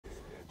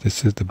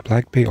This is the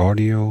Black Bay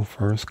Audio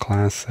First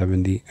Class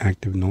 70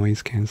 Active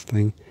Noise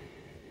Cancelling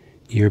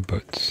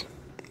Earbuds.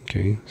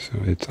 Okay, so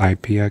it's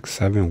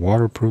IPX7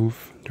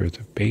 waterproof. There's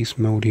a bass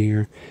mode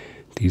here.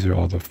 These are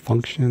all the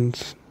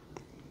functions.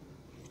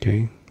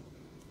 Okay.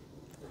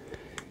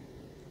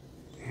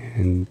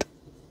 And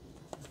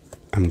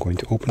I'm going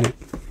to open it.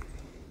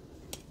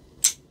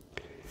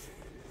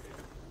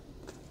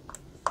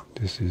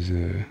 This is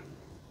a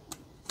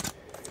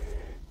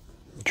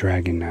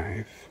dragon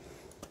knife.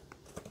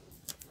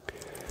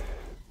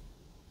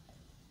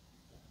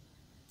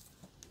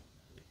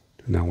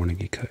 Do not want to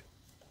get cut.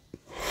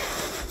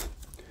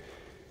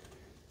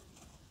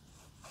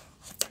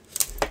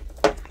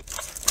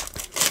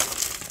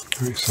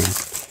 Alright, so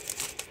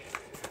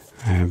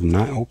I have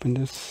not opened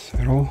this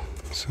at all.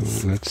 So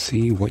let's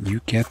see what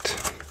you get.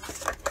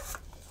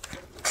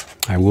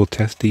 I will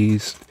test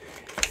these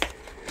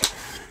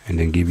and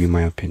then give you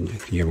my opinion.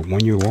 You have a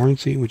 1-year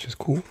warranty, which is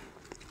cool.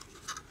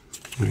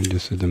 And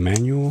this is the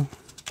manual.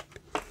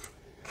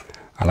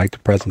 I like the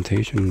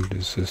presentation.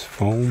 This is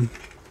foam.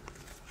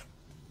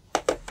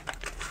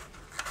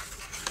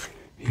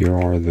 Here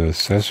are the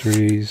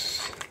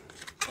accessories.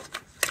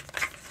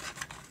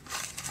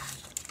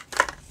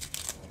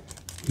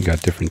 You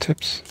got different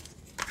tips.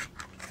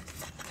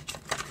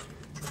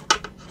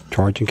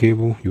 Charging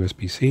cable,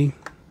 USB-C.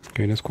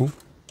 Okay, that's cool.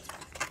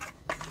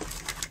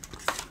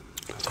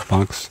 That's a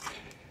box.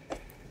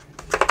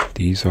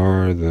 These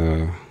are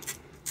the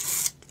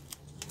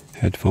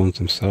headphones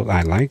themselves.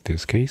 I like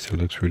this case. It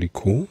looks really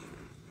cool.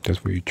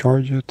 That's where you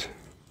charge it.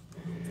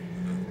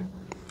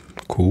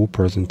 Cool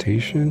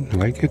presentation. I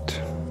like it.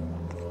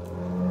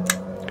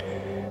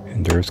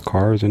 And there's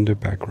cars in the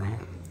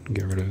background.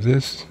 Get rid of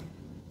this.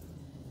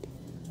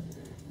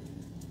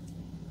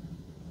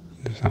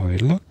 This is how they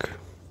look.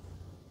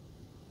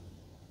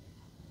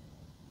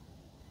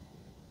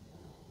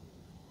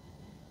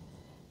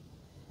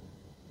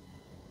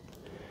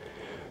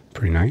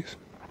 Pretty nice.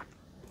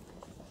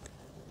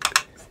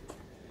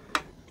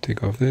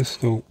 Take off this.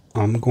 So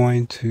I'm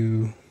going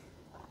to...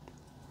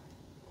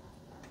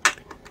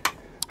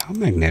 How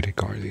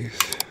magnetic are these?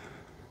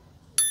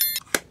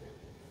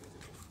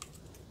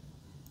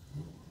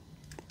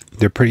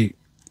 They're pretty...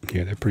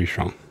 Yeah, they're pretty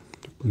strong.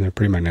 They're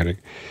pretty magnetic.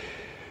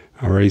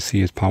 I already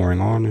see it's powering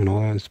on and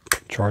all that. It's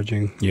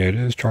charging. Yeah, it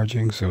is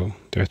charging. So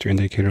there's your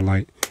indicator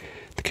light.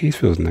 The case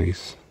feels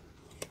nice.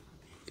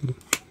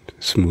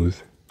 Smooth.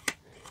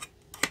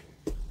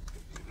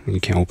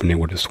 You can't open it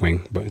with a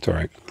swing, but it's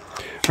alright.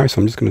 Alright,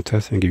 so I'm just going to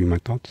test it and give you my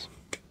thoughts.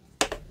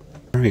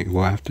 Alright,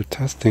 well, after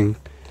testing,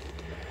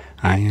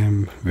 I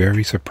am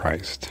very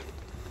surprised.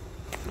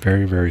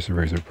 Very, very,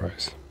 very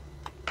surprised.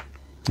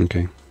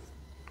 Okay.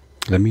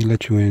 Let me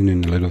let you in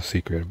a little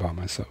secret about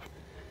myself.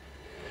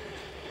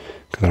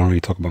 Because I don't really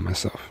talk about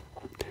myself.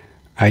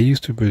 I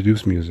used to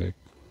produce music.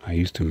 I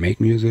used to make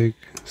music,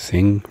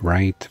 sing,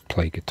 write,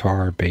 play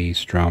guitar,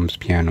 bass, drums,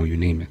 piano, you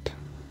name it.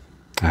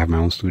 I have my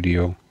own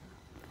studio.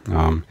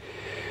 I'm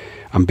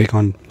big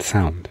on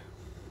sound.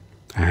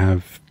 I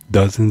have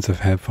dozens of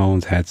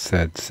headphones,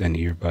 headsets, and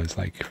earbuds.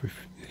 Like,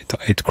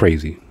 it's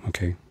crazy,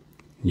 okay?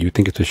 You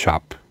think it's a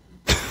shop.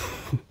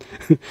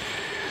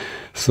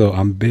 So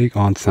I'm big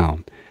on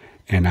sound.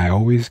 And I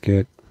always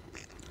get,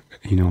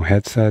 you know,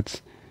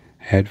 headsets,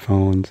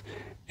 headphones,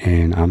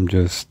 and I'm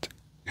just,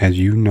 as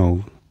you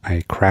know,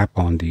 I crap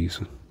on these,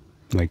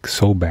 like,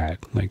 so bad.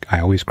 Like, I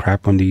always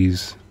crap on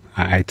these.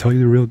 I tell you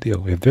the real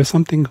deal. If there's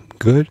something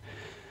good,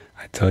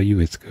 I tell you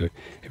it's good.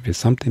 If it's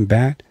something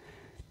bad,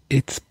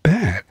 it's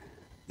bad.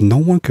 No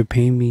one could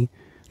pay me.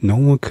 No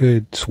one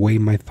could sway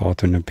my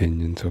thoughts and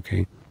opinions,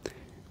 okay?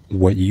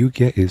 What you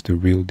get is the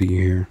real deal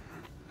here.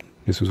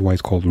 This is why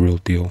it's called Real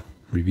Deal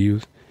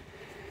Reviews.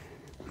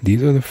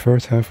 These are the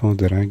first headphones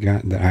that I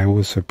got that I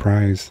was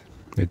surprised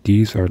that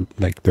these are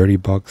like 30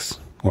 bucks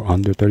or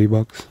under 30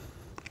 bucks.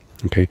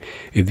 Okay,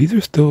 if these are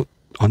still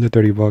under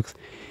 30 bucks,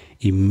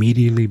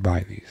 immediately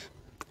buy these.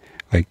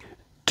 Like,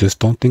 just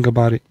don't think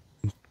about it.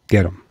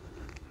 Get them.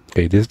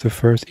 Okay, this is the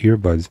first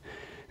earbuds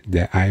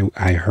that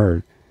I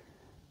heard,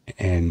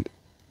 and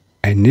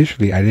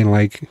initially I didn't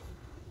like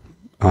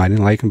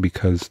them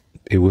because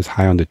it was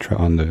high on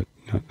the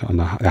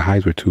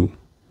highs were too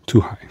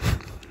high,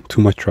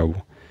 too much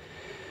treble,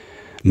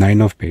 not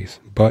enough bass.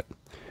 But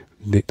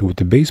with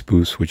the bass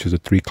boost, which is a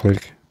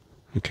 3-click,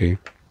 okay,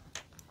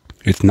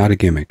 it's not a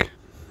gimmick.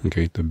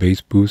 Okay, the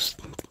bass boost,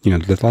 you know,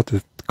 there's lots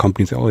of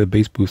companies that, oh, the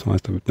bass boost and all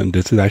that stuff. And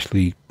this is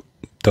actually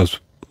does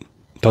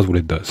what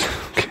it does.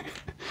 Okay.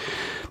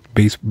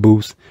 Bass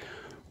boost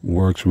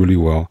works really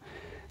well.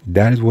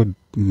 That is what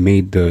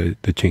made the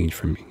change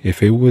for me.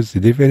 If it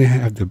didn't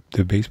have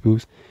the bass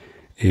boost,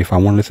 if I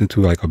want to listen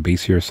to like a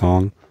bassier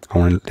song, I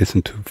want to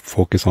listen to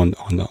focus on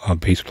a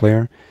bass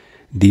player,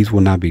 these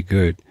will not be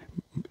good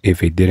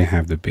if it didn't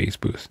have the bass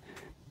boost.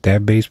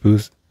 That bass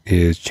boost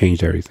is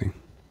changed everything.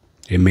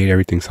 It made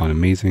everything sound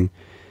amazing.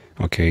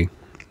 Okay.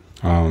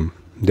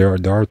 There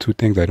are two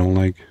things I don't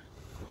like.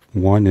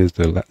 One is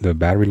the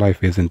battery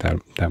life isn't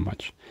that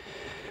much.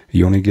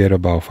 You only get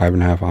about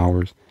 5.5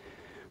 hours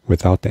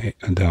without the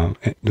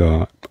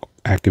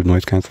active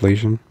noise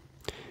cancellation,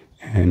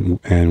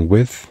 and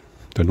with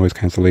the noise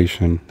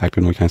cancellation,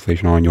 active noise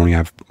cancellation on, you only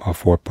have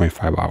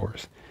 4.5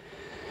 hours.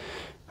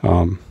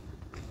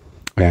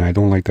 And I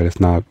don't like that it's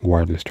not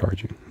wireless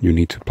charging. You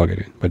need to plug it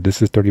in. But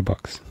this is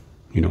 $30,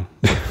 you know,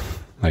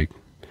 like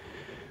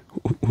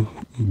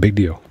big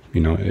deal,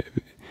 you know.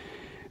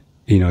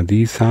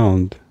 These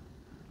sound.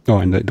 Oh,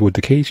 and with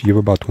the case, you have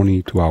about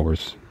 22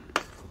 hours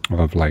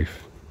of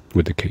life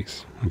with the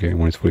case. Okay,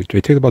 when it's fully, it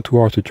takes about 2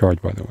 hours to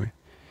charge, by the way.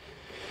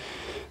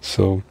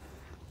 So,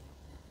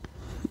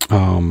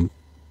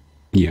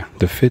 yeah,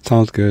 the fit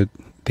sounds good.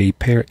 They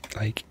pair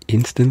like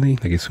instantly.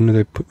 Like as soon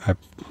as I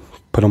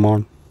put them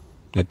on,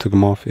 I took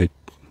them off. It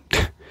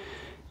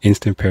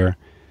instant pair.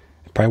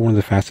 Probably one of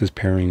the fastest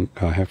pairing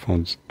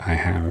headphones I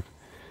have,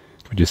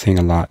 which is saying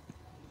a lot.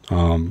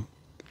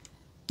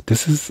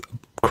 This is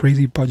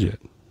crazy budget.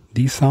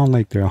 These sound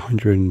like they're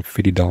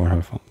 $150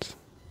 headphones.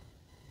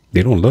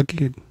 They don't look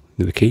it.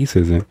 The case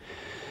isn't.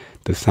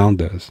 The sound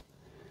does.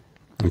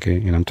 Okay,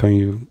 and I'm telling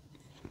you,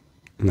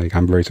 like,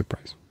 I'm very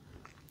surprised.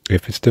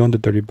 If it's still under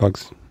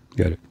 $30,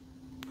 get it.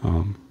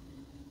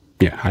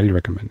 Yeah, highly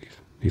recommend these.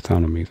 These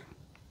sound amazing.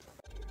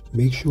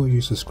 Make sure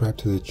you subscribe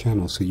to the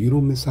channel so you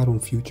don't miss out on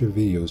future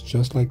videos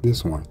just like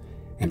this one.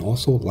 And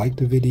also like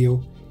the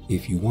video.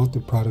 If you want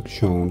the product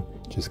shown,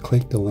 just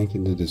click the link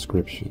in the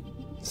description.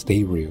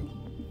 Stay real.